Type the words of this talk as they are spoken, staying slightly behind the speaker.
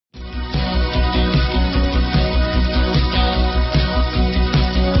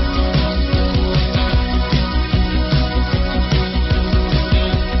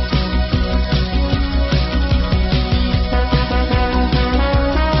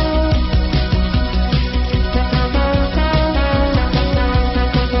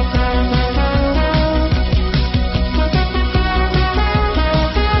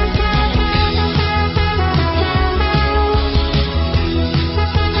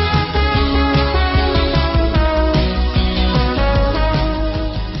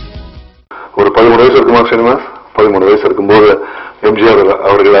ஒரு 13 வயசு இருக்குமா சினிமாஸ்? 13 வயசு இருக்கும்போது எம்ஜிஆர்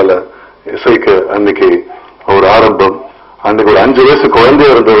அவர்களால் இசைக்கு அன்னைக்கு ஒரு ஆரம்பம். அன்னைக்கு ஒரு 5 வயசு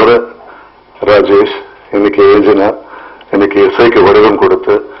குழந்தையா இருந்தவர் ராஜேஷ் இன்னைக்கு இன்ஜினியர், இன்னைக்கு இசைக்கு வடிவம்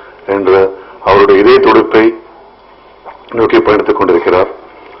கொடுத்து என்ற அவருடைய இதே துடிப்பை நோக்கி பயணித்துக் கொண்டிருக்கிறார்.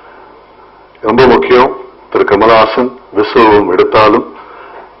 ரொம்ப முக்கியம், திரு கமலஹாசன் விஸ்வரூபம் எடுத்தாலும்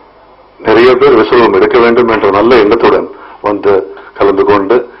நிறைய பேர் விஸ்வரூபம் எடுக்க வேண்டும் என்ற நல்ல எண்ணத்துடன் வந்து கலந்து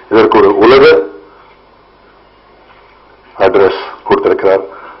கொண்டு இதற்கு ஒரு உலக அட்ரஸ் கொடுத்திருக்கிறார்.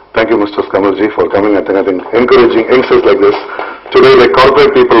 Thank you, Mr. Kamalji, for coming and encouraging youngsters like this. Today, like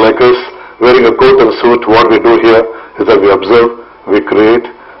corporate people like us, wearing a coat and suit, what we do here is that we observe, we create,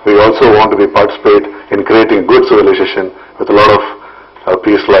 we also want to be participate in creating good civilization with a lot of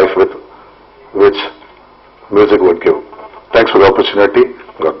peace life with which music would give. Thanks for the opportunity.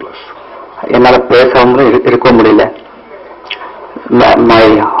 God bless. என்னால பேசாம இருக்க முடியல. My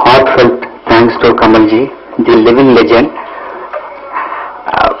heartfelt thanks to Kamalji, the living legend.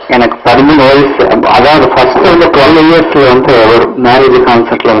 எனக்கு 13 வயசு, அதாவது first வந்து 12 இயர்ஸ்ல வந்து ஒரு மேரேஜ்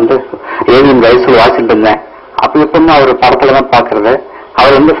கான்சர்ட்ல வந்து 7 வயசு வாசிட்டு இருந்தேன். அப்ப எப்பவுமே அவர் படத்துல தான் பாக்குறது.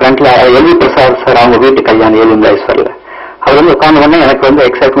 அவர் வந்து ஃப்ரண்ட்ல எல்வி பிரசாத் சார் அவங்க வீட்டு கல்யாணம் 7 வயசு வரல. அவர் வந்து உட்காந்து உடனே எனக்கு வந்து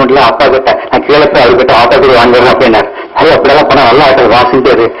எக்ஸைட்மெண்ட்ல அப்பா கிட்ட நான் கீழே போய் அவர்கிட்ட ஆட்டோக்கு வாங்குறேன் அப்படின்னாரு. அது அப்படியெல்லாம் பண்ண நல்லா ஆட்டாது,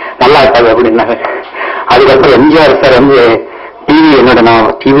 வாசிட்டு நல்லா ஆட்டாது அப்படின்னாரு. அதுக்கப்புறம் எம்ஜிஆர் சார் வந்து டிவி என்னோட நான்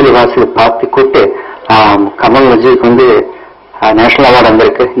டிவியில வாசி பார்த்து கூப்பிட்டு கமல்ஜிக்கு வந்து நேஷனல் அவார்டு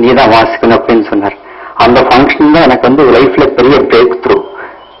வந்திருக்கு, நீ தான் வாசிக்கணும் அப்படின்னு சொன்னார். அந்த ஃபங்க்ஷன் தான் எனக்கு வந்து லைஃப்ல பெரிய பிரேக் த்ரூ.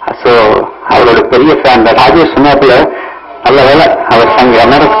 ஸோ அவரோட பெரிய ஃபேன். ராஜேஷ் சொன்னாப்புல நல்ல வேலை அவர் சங்க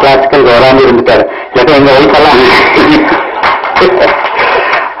எம்ஆர்எஸ் கிளாசிக்கல் வராமல் இருந்துட்டாரு, இல்லாட்டா எங்க வயசெல்லாம்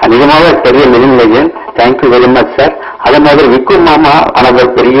அதிகமாக பெரிய living legend. Thank you very much sir. அதே மாதிரி விக்கு மாமா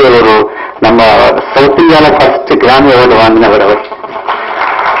அனதர் பெரிய ஒரு நம்ம சவுத் இந்தியாவில் ஃபர்ஸ்ட் கிராமி அவார்டு வாங்கினவர் அவர்.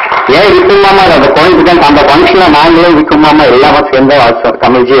 ஏன் விக்கும் மாமா அந்த கோயிலுக்கு அந்த ஃபங்க்ஷன்ல நாங்களே விக்கும் மாமா எல்லாமே சேர்ந்த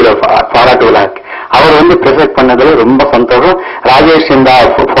கமல்ஜியோட பாராட்டு விழா அவர் வந்து ப்ரெசென்ட் பண்ணதுல ரொம்ப சந்தோஷம். ராஜேஷ் இந்த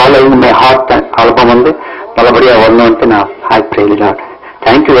ஃபாலோயிங் மை ஹார்ட் ஆல்பம் வந்து நல்லபடியா வரணும்ட்டு நான் I pray Lord.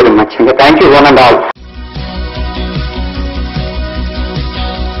 Thank you very much. Thank you one and all.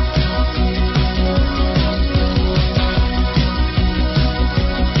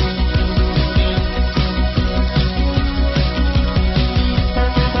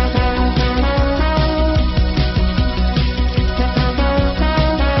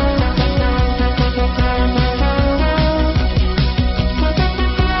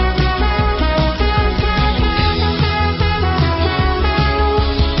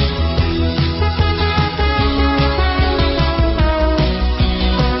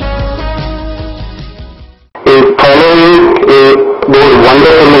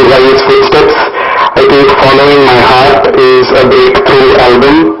 Footsteps. I think Following My Heart is a breakthrough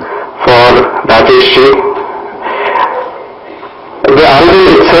album for Rajesh ji. The album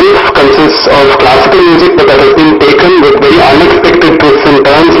itself consists of classical music that has been taken with very unexpected twists and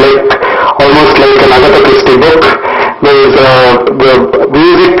turns, like almost like an Agatha Christie book. The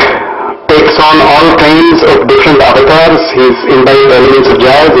music takes on all kinds of different avatars. He's imbibed elements of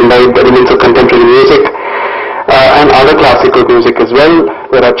jazz, imbibed elements of contemporary music, and other classical music as well.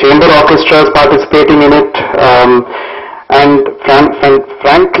 There are chamber orchestras participating in it, and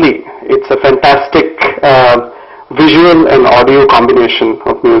frankly, it's a fantastic visual and audio combination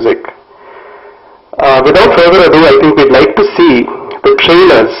of music. Without further ado, I think we'd like to see the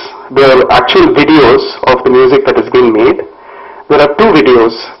trailers, the actual videos of the music that has been made. There are 2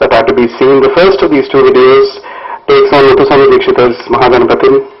 videos that are to be seen. The first of these 2 videos takes on Muthuswami Dikshithar's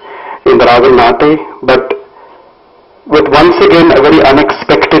Mahaganapatham in the Ragam Nate, but with once again a very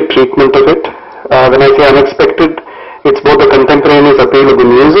unexpected treatment of it. When I say unexpected, it's both the contemporaneous appeal of the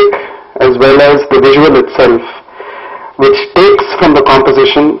music as well as the visual itself, which takes from the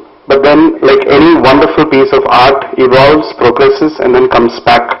composition, but then like any wonderful piece of art evolves, progresses, and then comes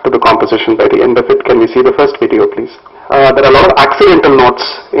back to the composition by the end of it. Can we see the first video, please? There are a lot of accidental notes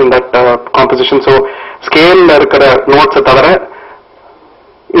in that composition. So scale notes thavara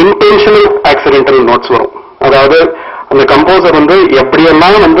intentional accidental notes varum. அதாவது அந்த composer வந்து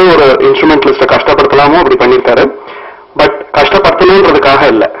எப்படியெல்லாம் வந்து ஒரு இன்ஸ்ட்ருமெண்டலிஸ்ட கஷ்டப்படுத்தலாமோ அப்படி பண்ணிருக்காரு. But கஷ்டப்படுத்தணுன்றதுக்காக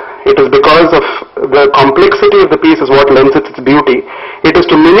இல்ல. It is because of the complexity of the piece is what lends it its beauty. It is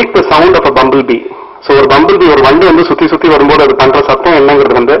to mimic the sound of a bumblebee. So ஒரு bumblebee ஒரு வண்டு வந்து சுத்தி சுத்தி வரும்போது அது பண்ற சத்தம்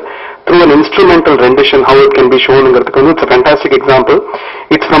என்னங்கிறது வந்து through an instrumental rendition how it can be shownங்கிறதுக்கு வந்து it's a fantastic example.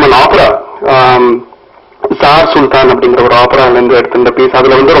 It's from an opera. Sir சுல்தான் அப்படிங்கிற ஒரு ஆப்பரால இருந்து எடுத்த இந்த பீஸ்.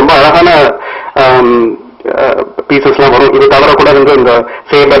 அதுல வந்து ரொம்ப அழகான பீசஸ்லாம் வரும். இது தவிர கூட வந்து இந்த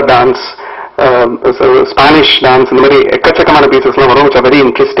சேபர் டான்ஸ், ஸ்பானிஷ் டான்ஸ், இந்த மாதிரி எக்கச்சக்கமான பீசஸ்லாம் வரும், which are very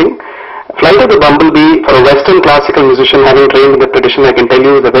interesting. Flight of the Bumblebee, for a Western classical musician having trained in the tradition, I can tell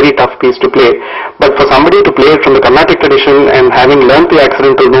you is a very tough piece to play. But for somebody to play it from the Carnatic tradition and having learnt the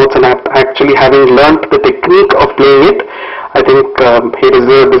accidental notes and actually having learnt the technique of playing it, I think he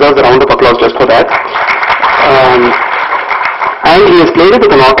deserves a round of applause just for that. And he has played it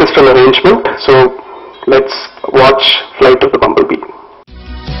with an orchestral arrangement, so let's watch Flight of the Bumblebee.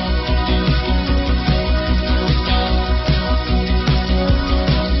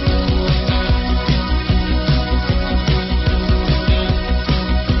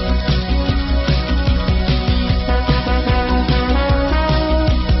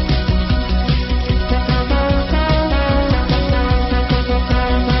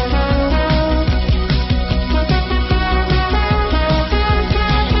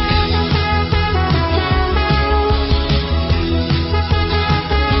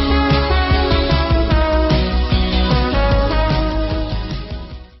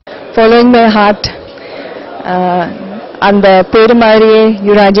 Following my heart, அந்த பேரு மாதிரியே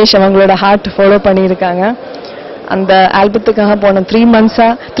ராஜேஷ் அவங்களோட heart follow பண்ணியிருக்காங்க. அந்த ஆல்பத்துக்காக போன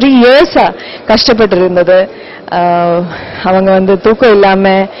 3 இயர்ஸா கஷ்டப்பட்டு இருந்தது. அவங்க வந்து தூக்கம்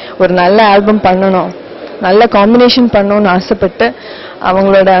இல்லாம ஒரு நல்ல ஆல்பம் பண்ணணும், நல்ல காம்பினேஷன் பண்ணணும்னு ஆசைப்பட்டு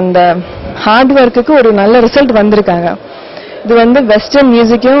அவங்களோட அந்த ஹார்ட் ஒர்க்குக்கு ஒரு நல்ல ரிசல்ட் வந்திருக்காங்க. இது வந்து வெஸ்டர்ன்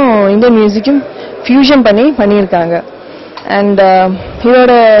மியூசிக்கும் இந்தியன் மியூசிக்கும் ஃபியூஷன் பண்ணியிருக்காங்க. அண்ட்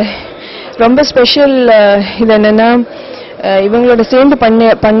இதோட ரொம்ப ஸ்பெஷல் இது என்னன்னா, இவங்களோட சேர்ந்து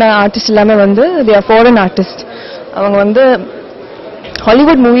பண்ண ஆர்டிஸ்ட் எல்லாமே வந்து they are foreign ஆர்டிஸ்ட். அவங்க வந்து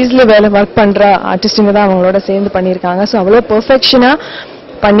ஹாலிவுட் மூவிஸ்ல ஒர்க் பண்ற ஆர்டிஸ்டுங்க தான் அவங்களோட சேர்ந்து பண்ணியிருக்காங்க. ஸோ அவ்வளோ பெர்ஃபெக்ஷனா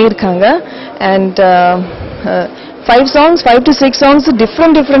பண்ணியிருக்காங்க. And 5 to 6 songs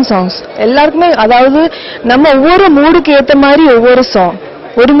different songs எல்லாருக்குமே, அதாவது நம்ம ஒவ்வொரு மூடுக்கு ஏற்ற மாதிரி ஒவ்வொரு சாங்,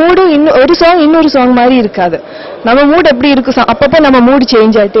 ஒரு சாங் இன்னொரு சாங் மாதிரி இருக்காது. நம்ம மூடு எப்படி இருக்கும், அப்பப்போ நம்ம மூடு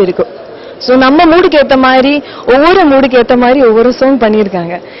சேஞ்ச் ஆகிட்டே இருக்கும். ஸோ நம்ம மூடுக்கு ஏற்ற மாதிரி ஒவ்வொரு சாங்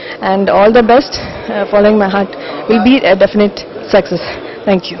பண்ணியிருக்காங்க. And all the best. Following my heart will be a definite success.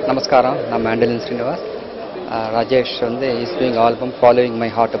 Thank you. நமஸ்காரம். நான் மேண்டலின் ஸ்ரீனிவாஸ். ராஜேஷ் வந்து is doing album following my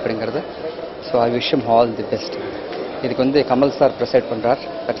heart அப்படிங்கிறது. So I wish him all the best. இதுக்கு வந்து கமல் சார் ப்ரெசைட் பண்ணுறார்.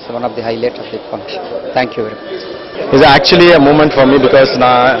 That's one of the highlight of the function. Thank you very much. It's actually a moment for me because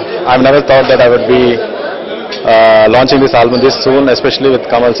I've never thought that I would be launching this album this soon, especially with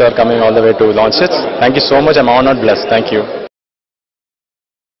Kamal sir coming all the way to launch it. Thank you so much. I'm honored, blessed. Thank you.